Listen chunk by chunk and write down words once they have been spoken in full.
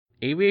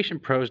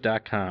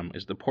AviationPros.com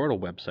is the portal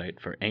website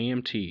for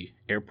AMT,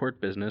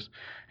 Airport Business,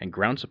 and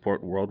Ground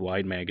Support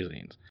Worldwide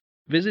magazines.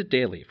 Visit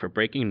daily for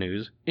breaking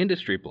news,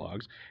 industry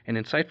blogs, and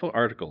insightful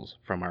articles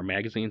from our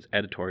magazine's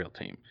editorial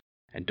team.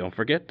 And don't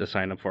forget to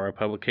sign up for our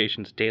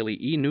publication's daily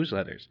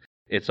e-newsletters.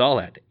 It's all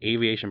at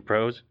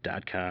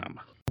AviationPros.com.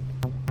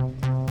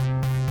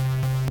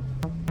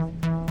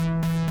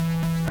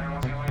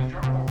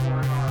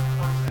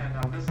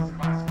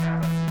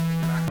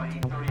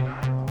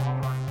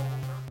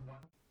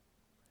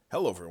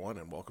 Hello, everyone,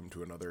 and welcome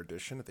to another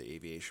edition of the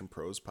Aviation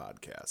Pros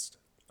podcast.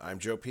 I'm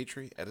Joe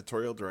Petrie,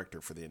 Editorial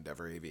Director for the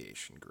Endeavor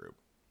Aviation Group.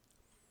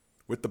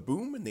 With the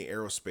boom in the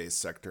aerospace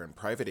sector and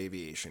private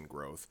aviation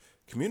growth,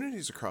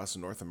 communities across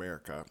North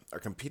America are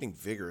competing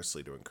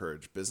vigorously to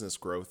encourage business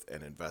growth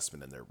and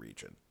investment in their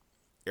region.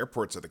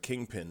 Airports are the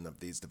kingpin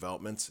of these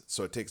developments,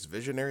 so it takes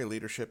visionary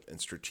leadership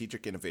and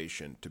strategic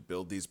innovation to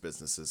build these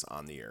businesses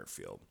on the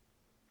airfield.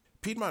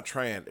 Piedmont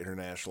Triad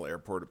International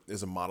Airport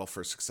is a model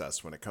for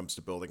success when it comes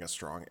to building a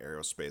strong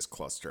aerospace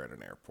cluster at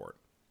an airport.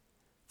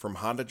 From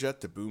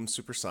HondaJet to Boom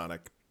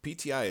Supersonic,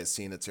 PTI has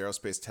seen its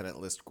aerospace tenant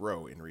list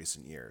grow in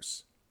recent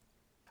years.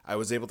 I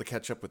was able to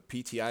catch up with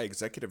PTI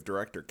Executive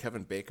Director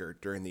Kevin Baker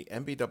during the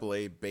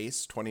MBAA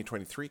Base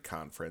 2023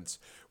 conference,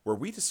 where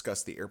we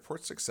discussed the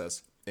airport's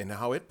success and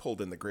how it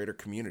pulled in the greater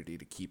community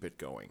to keep it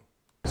going.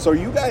 So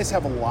you guys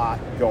have a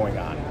lot going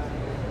on.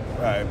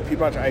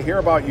 Piedmont, I hear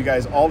about you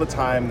guys all the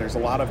time. There's a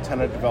lot of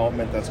tenant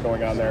development that's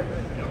going on there.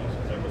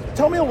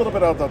 Tell me a little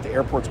bit about the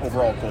airport's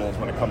overall goals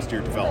when it comes to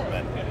your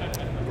development.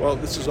 Well,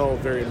 this is all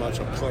very much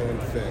a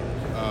planned thing.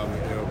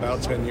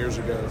 About 10 years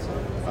ago,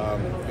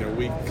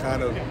 we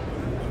kind of,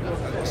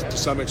 to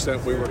some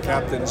extent, we were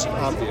captains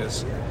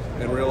obvious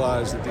and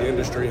realized that the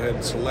industry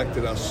had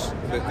selected us.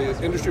 That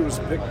the industry was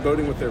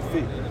voting with their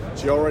feet.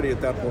 So you already at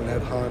that point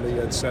had Honda,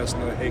 you had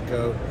Cessna,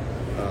 HAECO,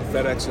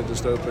 FedEx had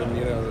just opened,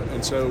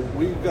 and so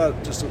we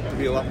got just to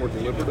be a lot more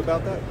deliberate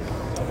about that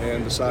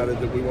and decided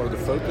that we wanted to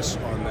focus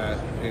on that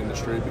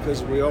industry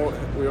because we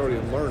already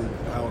had learned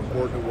how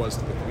important it was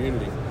to the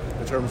community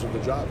in terms of the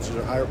jobs. These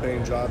are higher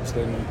paying jobs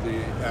than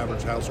the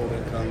average household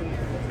income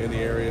in the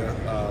area,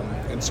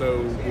 and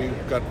so we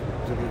got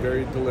to be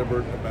very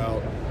deliberate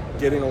about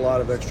getting a lot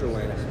of extra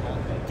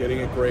land, getting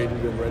it graded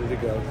and ready to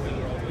go,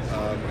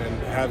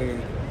 and having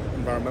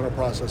environmental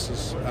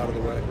processes out of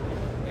the way.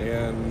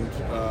 And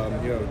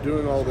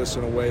doing all this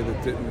in a way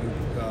that didn't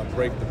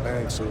break the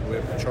bank, so that we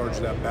have to charge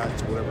that back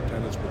to whatever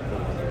tenants we're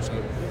putting in there.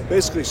 So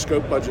basically,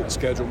 scope, budget, and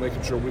schedule,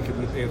 making sure we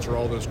can answer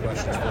all those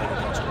questions for the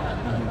customer.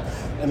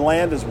 Mm-hmm. And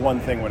land is one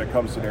thing when it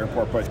comes to an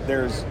airport, but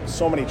there's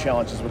so many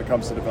challenges when it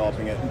comes to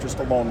developing it, and just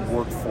alone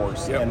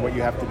workforce and what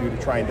you have to do to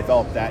try and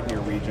develop that in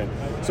your region.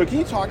 So can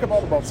you talk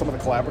about some of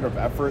the collaborative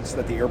efforts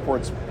that the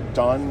airport's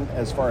done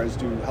as far as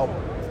to help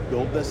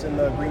build this in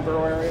the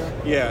Greenboro area?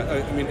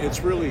 Yeah, I mean,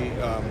 it's really,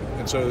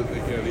 and so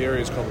the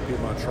area is called the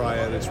Piedmont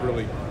Triad. It's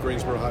really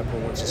Greensboro, High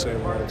Point,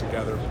 Winston-Salem all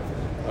together,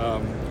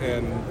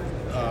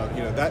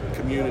 that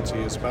community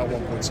is about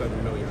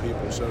 1.7 million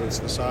people. So it's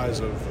the size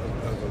of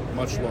a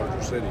much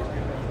larger city,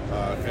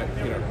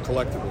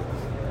 collectively.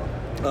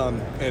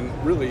 And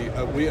really,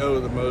 we owe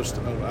the most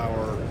of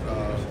our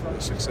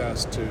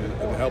success to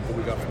the help that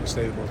we got from the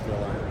state of North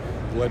Carolina.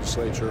 The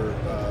legislature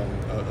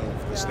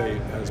of the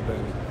state has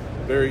been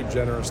very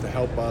generous to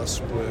help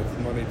us with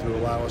money to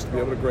allow us to be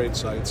able to grade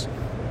sites,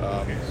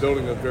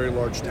 building a very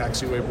large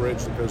taxiway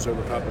bridge that goes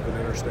over top of an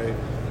interstate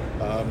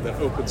that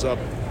opens up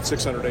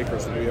 600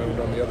 acres that we owned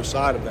on the other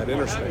side of that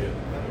interstate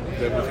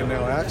that we can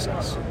now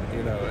access.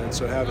 And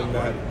so having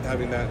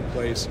that in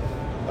place,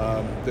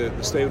 the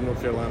state of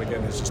North Carolina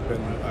again has just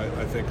been,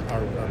 I think,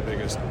 our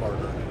biggest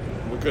partner.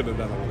 We couldn't have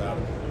done it without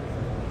it.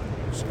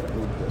 So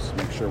let's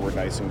make sure we're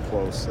nice and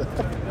close.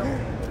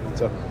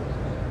 So.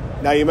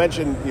 Now, you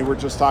mentioned, you were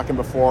just talking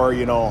before,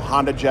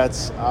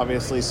 HondaJet's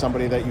obviously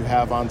somebody that you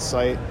have on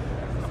site.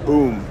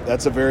 Boom,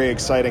 that's a very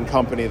exciting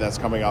company that's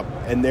coming up,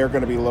 and they're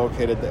going to be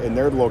located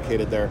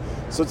there.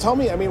 So tell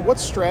me, what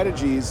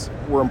strategies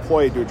were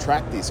employed to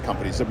attract these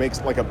companies? It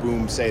makes like a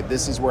Boom say,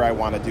 this is where I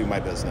want to do my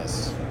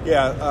business.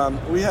 Yeah,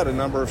 we had a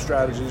number of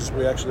strategies.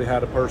 We actually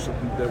had a person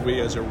that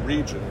we as a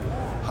region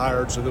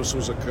hired, so this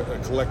was a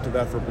collective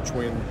effort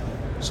between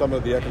some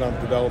of the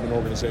economic development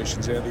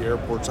organizations and the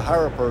airport to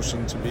hire a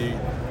person to be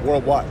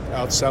worldwide,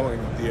 outselling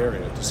the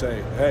area, to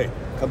say, hey,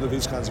 come to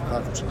these kinds of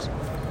conferences,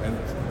 and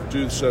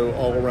do so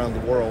all around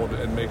the world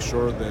and make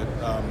sure that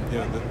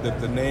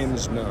that the name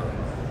is known.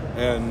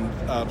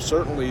 And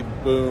certainly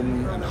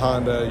Boom and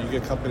Honda, you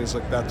get companies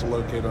like that to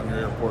locate on your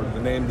airport, and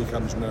the name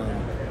becomes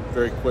known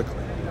very quickly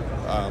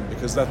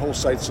because that whole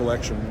site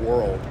selection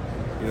world,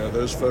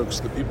 those folks,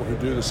 the people who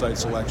do the site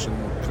selection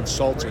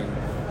consulting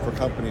for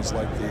companies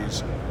like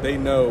these, they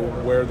know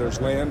where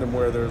there's land and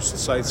where there's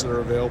sites that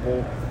are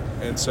available.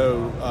 And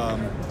so,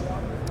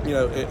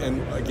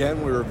 and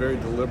again, we were very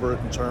deliberate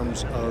in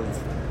terms of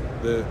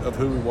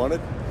who we wanted,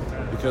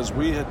 because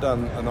we had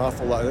done an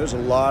awful lot. There's a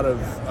lot of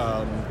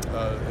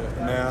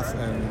math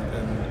and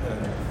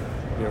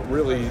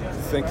really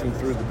thinking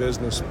through the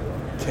business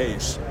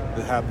case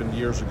that happened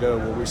years ago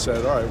where we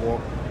said, all right, well,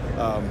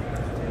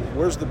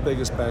 where's the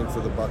biggest bang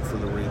for the buck for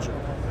the region?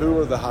 Who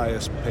are the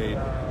highest paid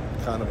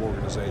kind of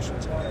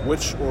organizations?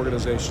 Which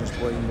organizations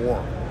bring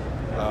more?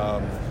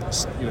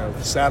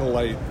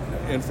 Satellite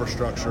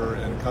infrastructure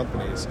and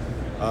companies.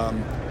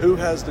 Who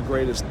has the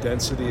greatest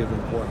density of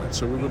employment?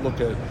 So we would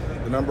look at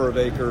the number of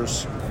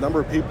acres,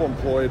 number of people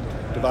employed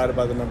divided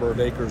by the number of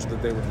acres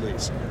that they would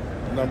lease,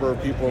 the number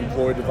of people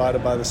employed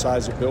divided by the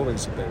size of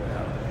buildings that they would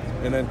have,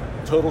 and then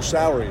total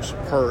salaries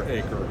per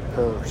acre,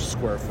 per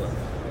square foot.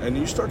 And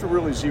you start to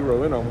really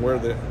zero in on where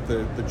the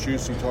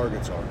juicy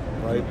targets are,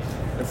 right?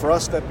 And for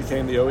us, that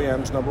became the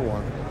OEMs, number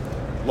one,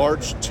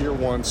 large tier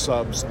one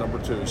subs, number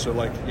two. So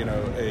like,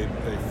 a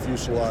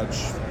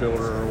fuselage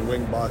builder or a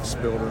wing box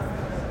builder.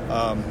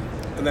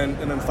 And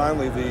then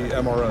finally the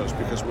MROs,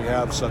 because we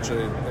have such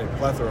a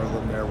plethora of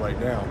them there right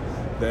now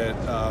that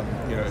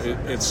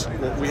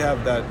we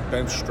have that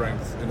bench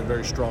strength in a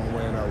very strong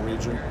way in our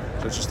region.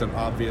 So it's just an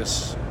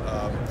obvious,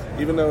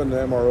 even though in the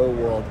MRO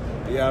world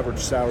the average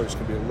salaries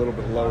can be a little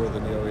bit lower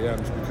than the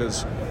OEMs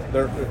because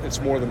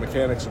it's more the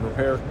mechanics and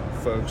repair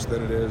folks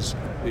than it is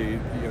the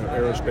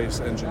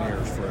aerospace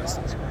engineers, for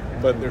instance.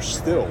 But they're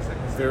still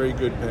very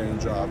good paying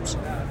jobs,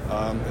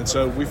 and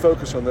so we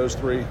focus on those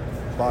three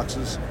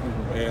boxes,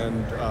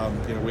 and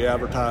we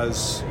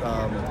advertise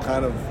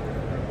kind of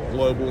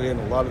globally in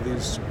a lot of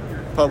these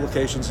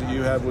publications that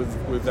you have.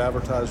 We've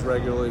advertised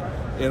regularly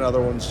in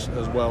other ones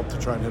as well to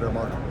try and hit our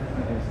market.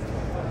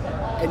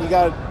 And you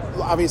got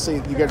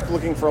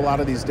looking for a lot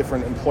of these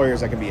different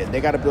employers that can be in.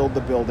 They got to build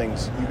the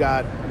buildings. You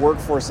got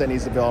workforce that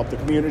needs to develop. The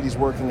community's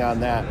working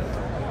on that.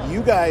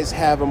 You guys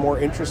have a more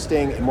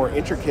interesting and more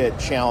intricate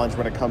challenge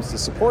when it comes to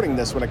supporting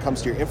this, when it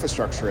comes to your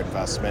infrastructure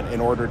investment, in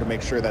order to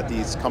make sure that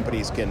these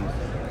companies can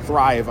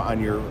thrive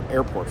on your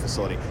airport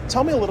facility.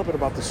 Tell me a little bit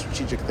about the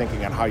strategic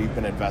thinking on how you've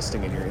been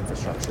investing in your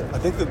infrastructure. I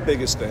think the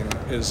biggest thing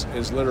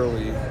is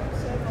literally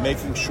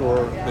making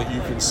sure that you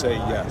can say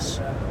yes.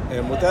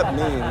 And what that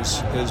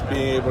means is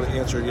being able to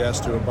answer yes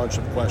to a bunch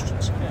of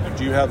questions.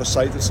 Do you have a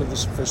site that's of the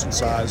sufficient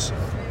size?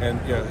 And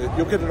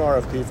you'll get an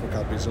RFP from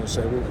companies and they'll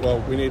say,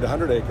 well, we need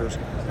 100 acres.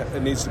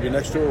 It needs to be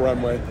next to a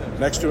runway,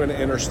 next to an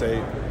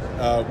interstate.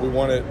 We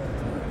want it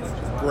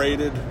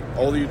graded,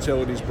 all the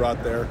utilities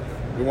brought there.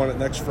 We want it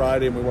next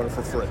Friday, and we want it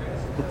for free.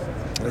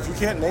 And if you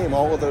can't name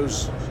all of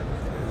those,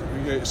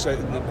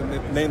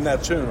 name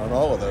that tune on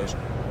all of those,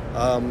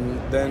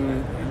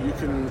 then you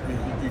can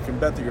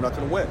bet that you're not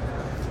going to win.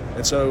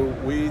 And so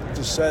we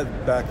just said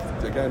back,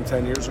 again,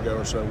 10 years ago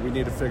or so, we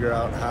need to figure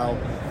out how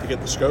to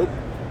get the scope,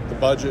 the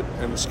budget,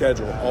 and the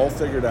schedule all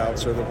figured out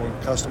so that when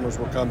customers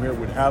will come here,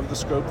 we'd have the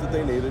scope that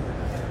they needed,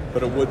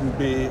 but it wouldn't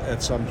be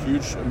at some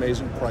huge,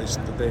 amazing price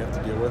that they have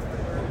to deal with.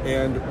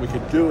 And we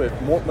could do it,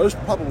 most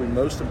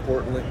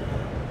importantly,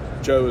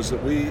 Joe, is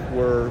that we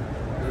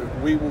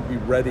will be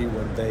ready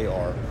when they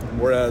are.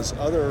 Whereas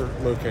other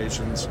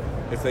locations,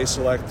 if they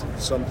select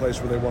some place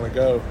where they want to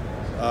go,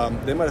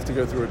 they might have to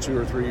go through a 2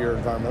 or 3 year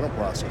environmental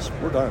process.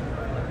 We're done.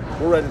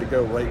 We're ready to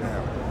go right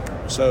now.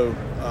 So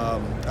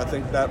I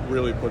think that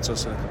really puts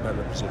us in a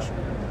competitive position.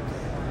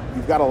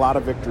 You've got a lot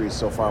of victories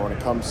so far when it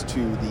comes to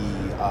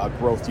the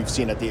growth you've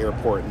seen at the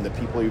airport and the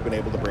people you've been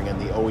able to bring in,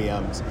 the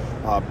OEMs,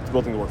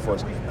 building the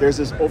workforce. There's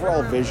this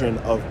overall vision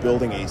of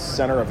building a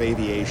center of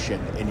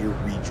aviation in your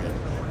region.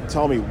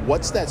 Tell me,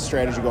 what's that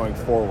strategy going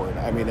forward?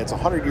 I mean, it's a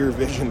 100-year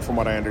vision from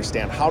what I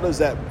understand. How does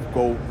that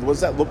go? What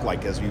does that look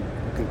like as you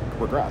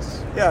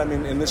progress? Yeah, I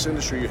mean, in this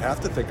industry, you have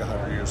to think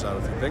 100 years out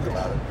if you think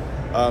about it.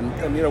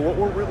 And what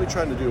we're really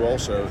trying to do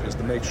also is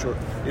to make sure,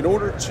 in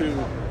order to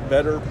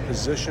better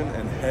position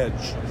and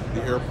hedge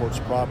the airport's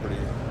property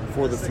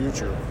for the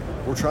future,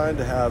 we're trying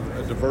to have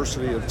a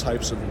diversity of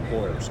types of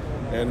employers,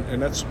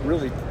 and that's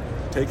really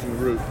taking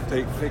root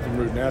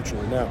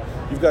naturally. Now,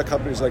 you've got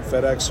companies like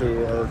FedEx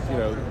who are,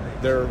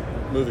 they're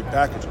moving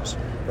packages,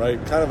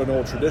 right? Kind of an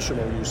old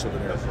traditional use of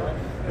an airport.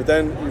 But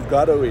then you've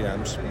got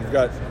OEMs, you've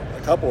got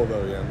a couple of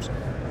OEMs,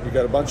 you've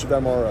got a bunch of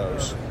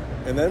MROs,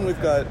 and then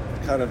we've got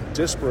kind of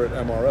disparate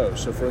MROs.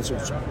 So, for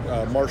instance,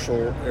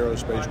 Marshall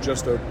Aerospace,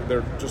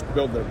 they're just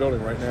building their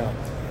building right now.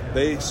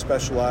 They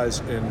specialize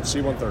in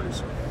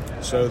C-130s.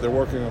 So they're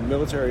working on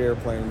military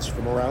airplanes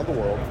from around the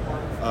world,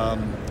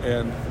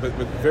 but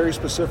with very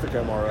specific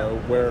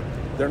MRO where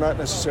they're not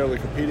necessarily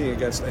competing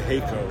against a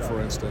HAECO, for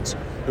instance,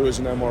 who is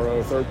an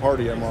MRO,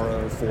 third-party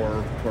MRO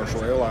for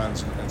commercial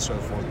airlines and so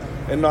forth,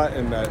 and not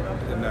in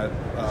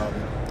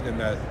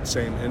that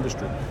same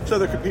industry. So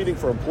they're competing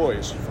for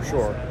employees for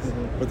sure,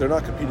 but they're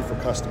not competing for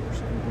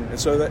customers. And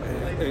so that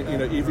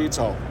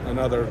eVTOL,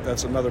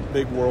 that's another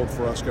big world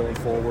for us going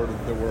forward.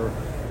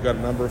 We've got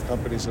a number of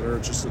companies that are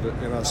interested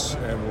in us,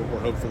 and we're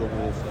hopeful that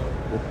we'll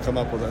come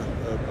up with a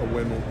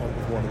win with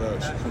one of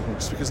those.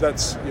 Just because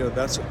that's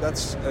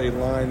a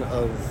line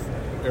of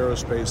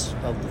aerospace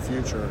of the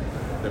future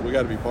that we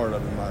got to be part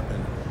of, in my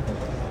opinion.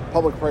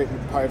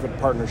 Public-private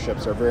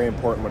partnerships are very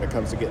important when it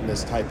comes to getting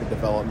this type of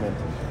development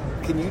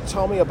Can you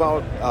tell me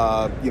about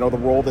the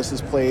role this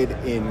has played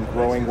in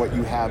growing what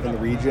you have in the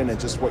region and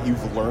just what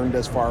you've learned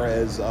as far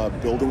as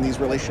building these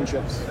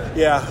relationships?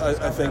 Yeah,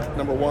 I think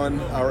number one,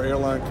 our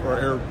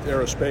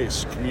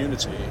aerospace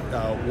community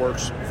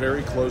works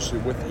very closely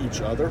with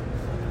each other.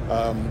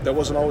 That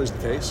wasn't always the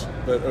case,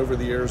 but over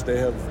the years they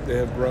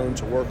have grown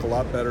to work a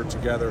lot better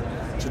together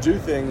to do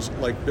things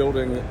like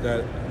building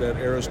that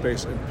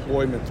aerospace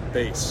employment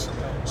base,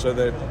 so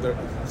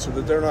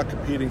that they're not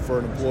competing for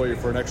an employee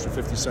for an extra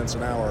 50 cents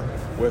an hour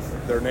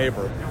with their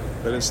neighbor,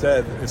 but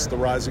instead it's the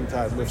rising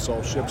tide lifts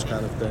all ships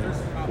kind of thing,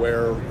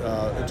 where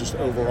just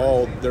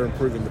overall they're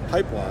improving the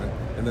pipeline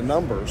and the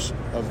numbers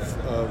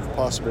of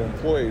possible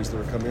employees that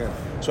are coming in.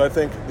 So I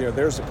think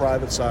there's the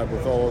private side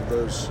with all of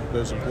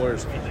those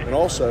employers, and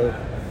also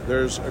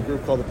there's a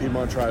group called the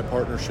Piedmont Triad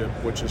Partnership,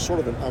 which is sort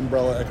of an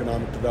umbrella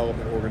economic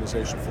development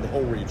organization for the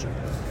whole region.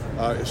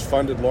 It's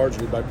funded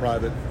largely by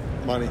private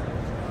money.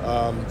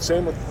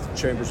 Same with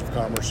chambers of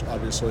commerce,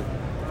 obviously.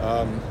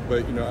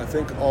 But I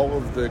think all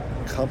of the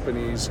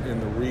companies in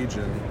the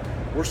region,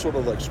 we're sort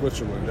of like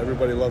Switzerland.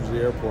 Everybody loves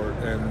the airport,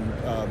 and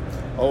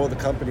all of the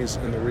companies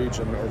in the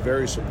region are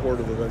very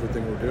supportive of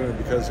everything we're doing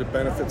because it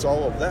benefits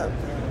all of them.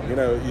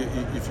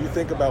 If you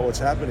think about what's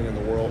happening in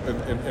the world,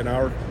 in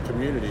our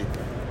community,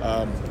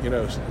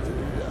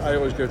 I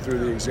always go through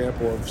the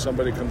example of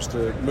somebody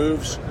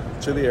moves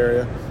to the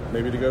area,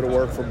 maybe to go to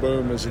work for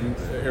Boom as an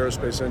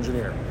aerospace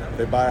engineer.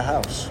 They buy a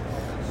house.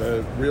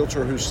 The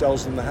realtor who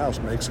sells them the house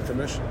makes a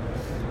commission.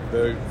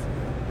 The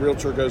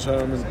realtor goes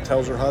home and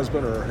tells her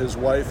husband or his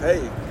wife, hey,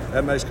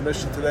 had a nice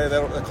commission today.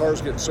 The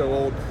car's getting so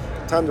old.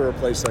 Time to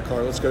replace that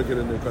car. Let's go get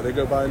a new car. They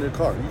go buy a new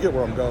car. You get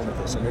where I'm going with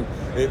this. I mean,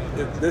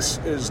 this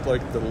is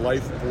like the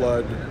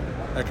lifeblood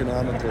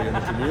economically in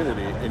the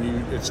community,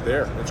 and it's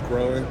there. It's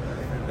growing,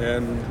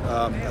 and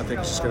I think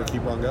it's just going to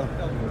keep on going.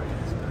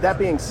 That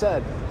being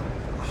said,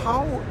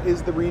 how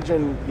is the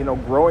region,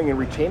 growing and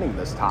retaining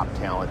this top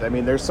talent? I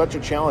mean, there's such a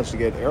challenge to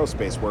get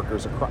aerospace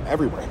workers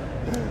everywhere.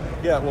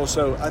 Yeah, well,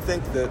 so I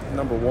think that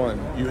number one,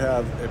 you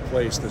have a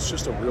place that's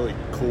just a really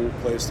cool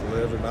place to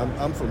live, and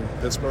I'm from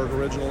Pittsburgh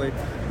originally.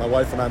 My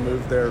wife and I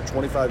moved there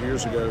 25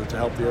 years ago to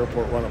help the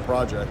airport run a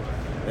project,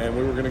 and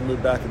we were going to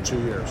move back in 2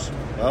 years.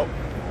 Well,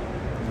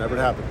 never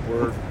happened.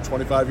 We're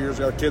 25 years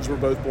ago. Our kids were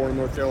both born in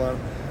North Carolina.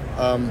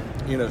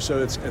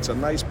 So it's a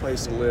nice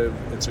place to live.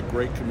 It's a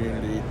great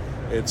community.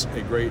 It's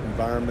a great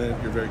environment.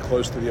 You're very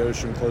close to the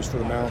ocean, close to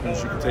the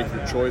mountains. You can take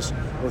your choice.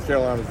 North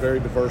Carolina is a very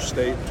diverse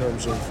state in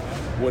terms of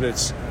what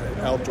its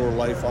outdoor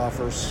life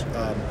offers.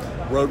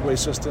 Roadway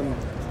system,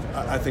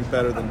 I think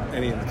better than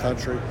any in the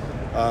country.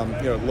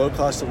 Low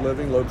cost of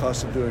living, low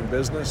cost of doing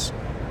business.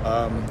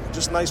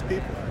 Just nice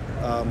people.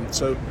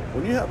 So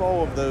when you have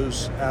all of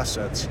those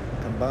assets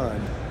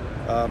combined,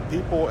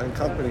 people and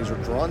companies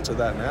are drawn to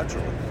that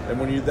naturally. And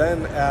when you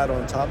then add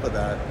on top of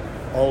that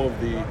all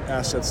of the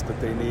assets that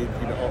they need,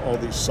 all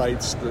these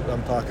sites that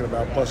I'm talking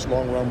about, plus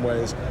long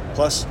runways,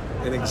 plus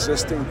an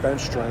existing bench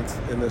strength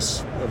in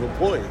this of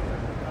employee,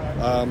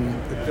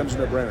 it becomes a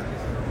no-brainer.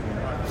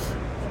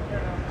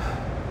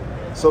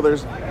 So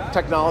there's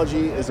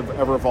technology is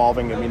ever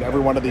evolving. I mean,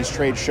 every one of these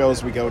trade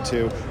shows we go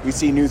to, we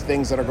see new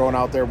things that are going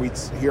out there. We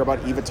hear about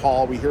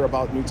eVTOL, we hear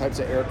about new types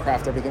of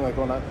aircraft, everything that's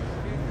going on.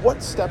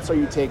 What steps are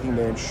you taking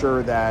to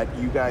ensure that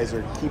you guys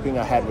are keeping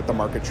ahead with the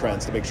market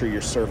trends to make sure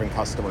you're serving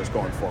customers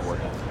going forward?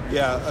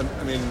 Yeah,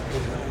 I mean,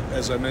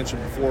 as I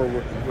mentioned before,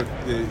 with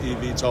the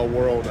eVTOL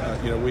world,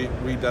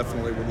 we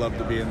definitely would love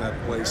to be in that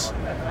place,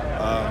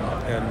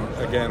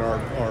 and again, are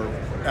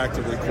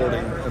actively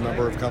courting a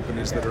number of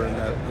companies that are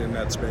in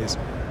that space.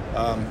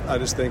 I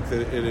just think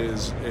that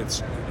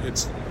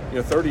it's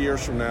 30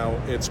 years from now,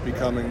 it's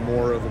becoming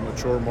more of a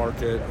mature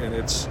market, and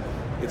it's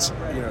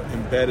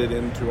embedded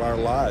into our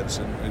lives,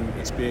 and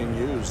it's being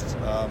used.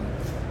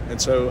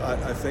 And so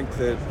I think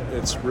that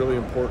it's really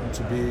important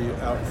to be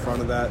out in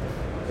front of that.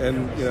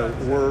 And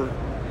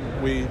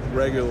we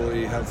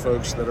regularly have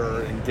folks that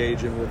are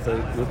engaging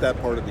with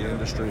that part of the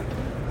industry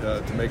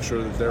to make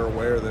sure that they're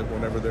aware that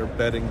whenever they're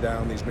bedding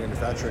down these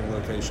manufacturing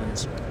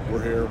locations,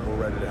 we're here, we're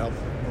ready to help.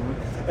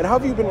 And how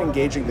have you been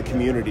engaging the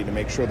community to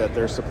make sure that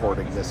they're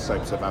supporting these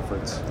types of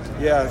efforts?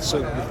 Yeah, so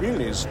the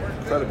community is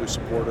incredibly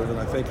supportive, and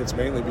I think it's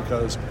mainly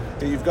because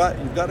you've got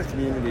a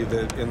community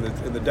that in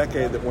the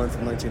decade that went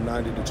from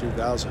 1990 to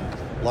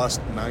 2000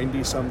 lost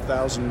 90-some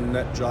thousand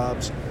net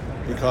jobs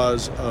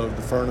because of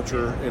the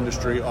furniture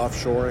industry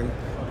offshoring,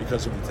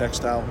 because of the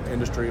textile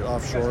industry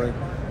offshoring,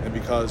 and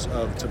because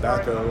of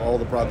tobacco, all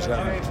the problems that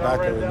happened with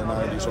tobacco in the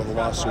 90s, all the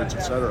lawsuits,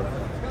 etc.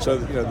 So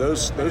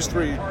those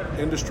three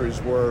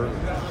industries were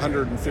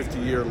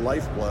 150-year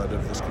lifeblood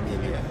of this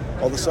community.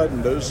 All of a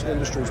sudden, those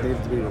industries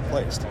needed to be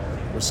replaced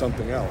with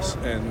something else,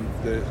 and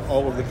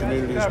all of the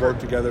communities worked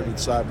together to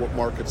decide what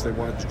markets they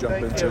wanted to jump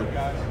into,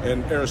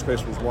 and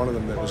aerospace was one of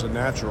them that was a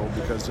natural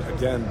because,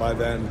 again, by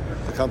then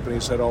the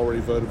companies had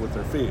already voted with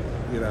their feet,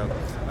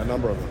 a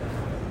number of them.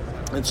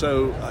 And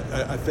so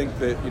I think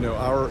that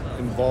our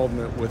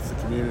involvement with the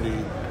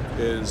community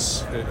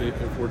is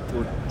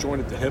we're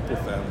joined at the hip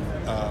with them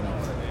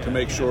to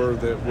make sure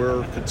that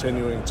we're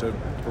continuing to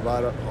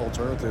provide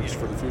alternatives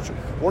for the future.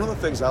 One of the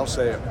things I'll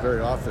say very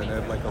often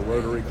at like a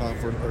Rotary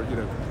conference, or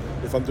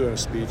if I'm doing a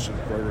speech at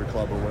a Rotary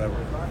Club or whatever,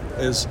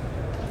 is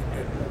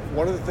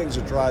one of the things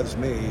that drives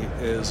me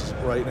is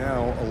right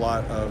now a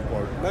lot of,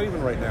 or not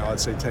even right now, I'd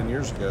say 10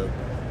 years ago,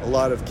 a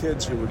lot of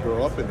kids who would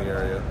grow up in the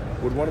area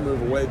would want to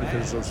move away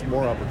because there's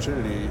more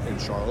opportunity in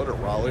Charlotte or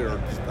Raleigh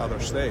or other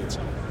states.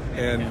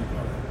 And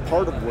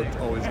part of what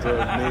always drove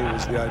me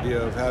was the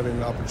idea of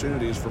having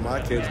opportunities for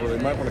my kids where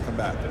they might want to come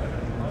back.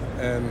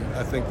 And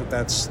I think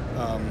that's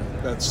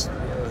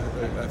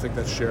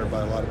shared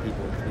by a lot of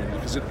people in the community,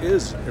 because it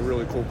is a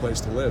really cool place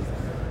to live.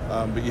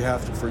 But you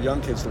have to, for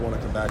young kids to want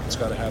to come back, it's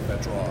got to have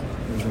that draw.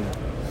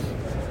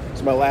 Mm-hmm.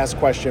 So my last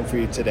question for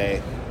you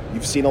today.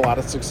 You've seen a lot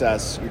of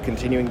success. You're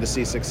continuing to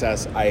see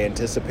success. I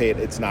anticipate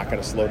it's not going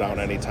to slow down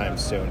anytime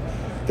soon.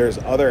 There's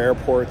other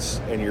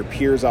airports and your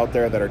peers out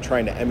there that are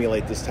trying to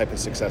emulate this type of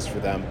success for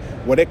them.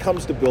 When it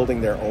comes to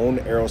building their own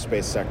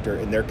aerospace sector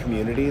in their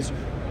communities,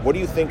 what do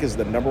you think is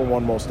the number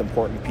one most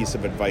important piece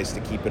of advice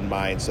to keep in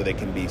mind so they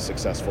can be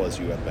successful as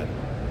you have been?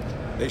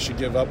 They should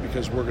give up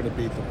because we're going to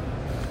beat them.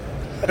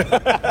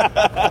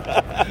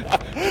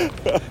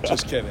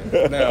 Just kidding.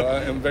 No,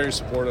 I'm very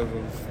supportive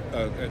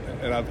of,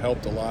 and I've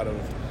helped a lot of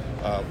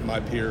my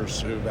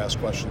peers who've asked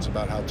questions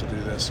about how to do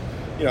this.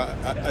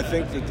 I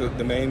think that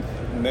the main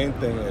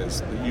thing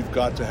is that you've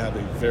got to have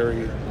a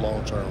very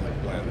long-term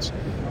lens.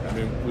 I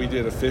mean, we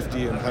did a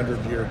 50 and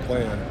 100-year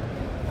plan,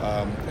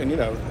 and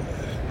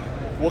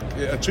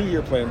a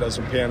 2-year plan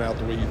doesn't pan out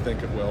the way you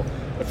think it will.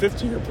 A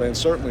 50-year plan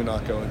certainly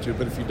not going to,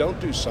 but if you don't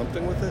do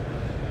something with it,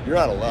 you're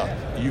out of luck.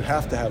 You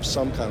have to have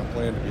some kind of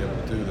plan to be able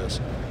to do this.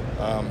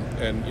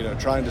 And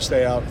trying to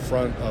stay out in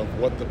front of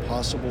what the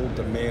possible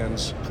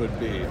demands could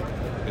be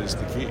is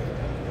the key.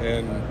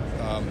 And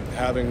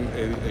having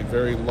a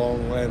very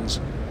long lens,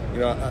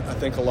 I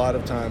think a lot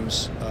of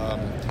times,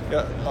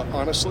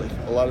 honestly,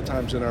 a lot of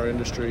times in our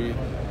industry,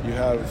 you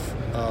have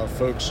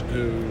folks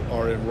who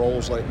are in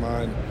roles like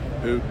mine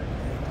who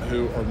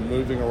are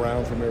moving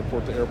around from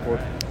airport to airport.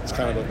 It's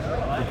kind of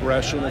a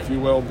progression, if you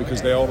will,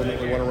 because they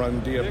ultimately want to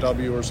run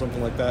DFW or something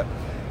like that.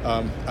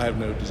 I have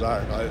no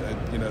desire.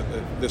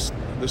 This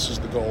is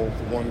the goal,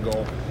 the one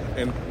goal,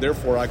 and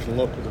therefore I can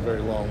look with a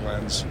very long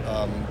lens.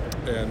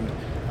 And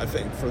I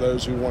think for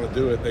those who want to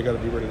do it, they got to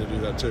be ready to do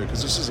that too,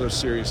 because this is a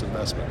serious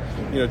investment.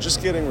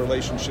 Just getting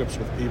relationships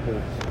with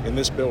people in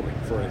this building,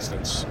 for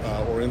instance,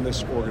 or in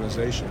this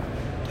organization,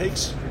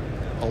 takes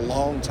a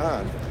long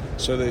time,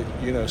 so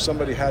that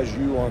somebody has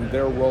you on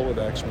their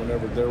Rolodex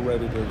whenever they're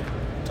ready to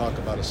talk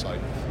about a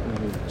site.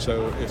 Mm-hmm.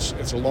 So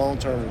it's a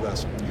long-term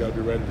investment. You got to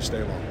be ready to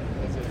stay long.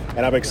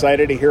 And I'm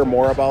excited to hear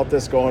more about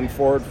this going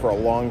forward for a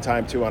long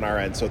time, too, on our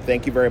end. So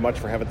thank you very much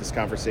for having this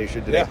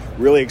conversation today. Yeah.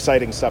 Really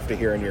exciting stuff to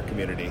hear in your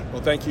community.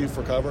 Well, thank you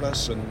for covering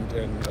us, and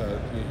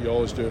you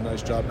always do a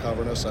nice job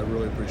covering us. I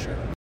really appreciate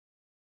it.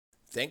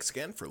 Thanks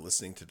again for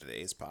listening to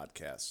today's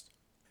podcast.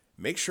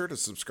 Make sure to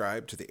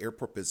subscribe to the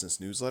Airport Business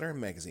Newsletter and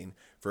Magazine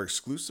for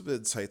exclusive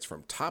insights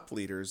from top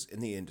leaders in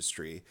the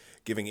industry,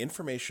 giving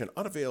information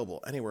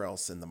unavailable anywhere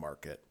else in the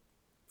market.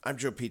 I'm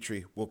Joe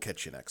Petrie. We'll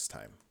catch you next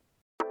time.